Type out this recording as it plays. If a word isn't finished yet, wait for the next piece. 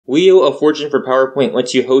Wheel of Fortune for PowerPoint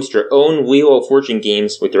lets you host your own Wheel of Fortune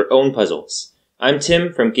games with your own puzzles. I'm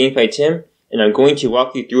Tim from GameFi Tim, and I'm going to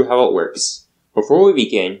walk you through how it works. Before we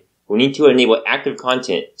begin, we need to enable active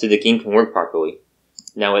content so the game can work properly.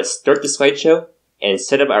 Now let's start the slideshow and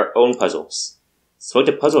set up our own puzzles. Select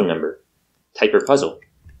a puzzle number. Type your puzzle.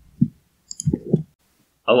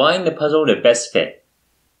 Align the puzzle to best fit.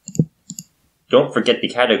 Don't forget the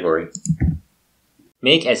category.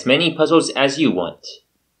 Make as many puzzles as you want.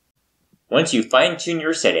 Once you fine-tune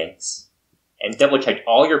your settings and double-check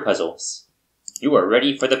all your puzzles, you are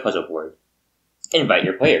ready for the puzzle board. Invite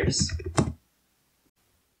your players.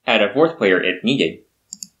 Add a fourth player if needed.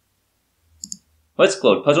 Let's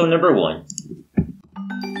load puzzle number 1.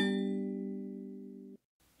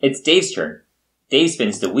 It's Dave's turn. Dave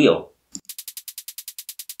spins the wheel.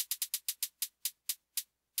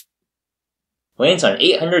 Lands on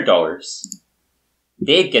 $800.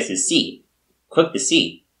 Dave gets a C. Click the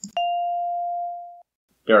C.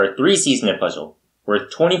 There are 3 C's in the puzzle,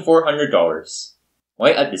 worth $2,400.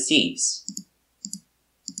 Light up the C's.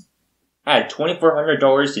 Add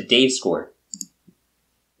 $2,400 to Dave's score.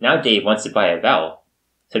 Now Dave wants to buy a vowel.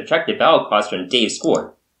 Subtract the vowel cost from Dave's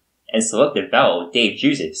score, and select the vowel Dave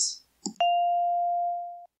chooses.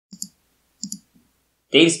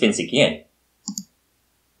 Dave spins again.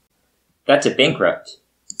 That's a bankrupt.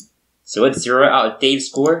 So let's zero out Dave's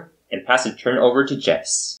score and pass the turn over to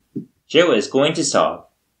Jess. Joe is going to solve,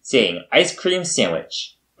 saying ice cream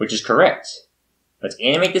sandwich, which is correct. Let's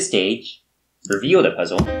animate the stage, reveal the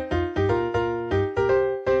puzzle,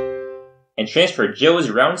 and transfer Joe's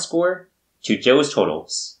round score to Joe's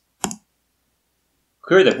totals.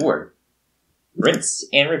 Clear the board. Rinse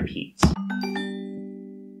and repeat.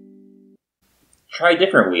 Try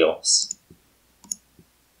different wheels.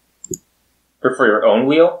 For your own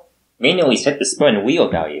wheel, manually set the spun wheel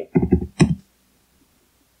value.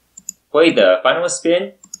 Play the final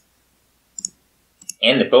spin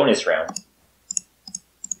and the bonus round.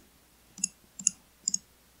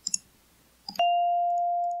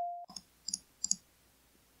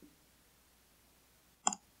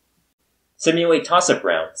 Simulate toss-up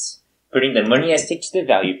rounds, putting the money at stake to the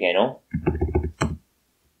value panel,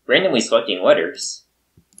 randomly selecting letters,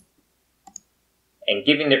 and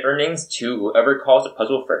giving the earnings to whoever calls the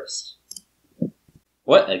puzzle first.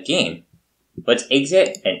 What a game! Let's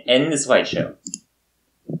exit and end the slideshow.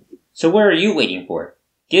 So what are you waiting for?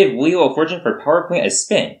 Give Wheel of Fortune for PowerPoint a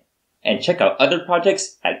spin, and check out other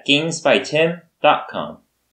projects at gamesbytim.com.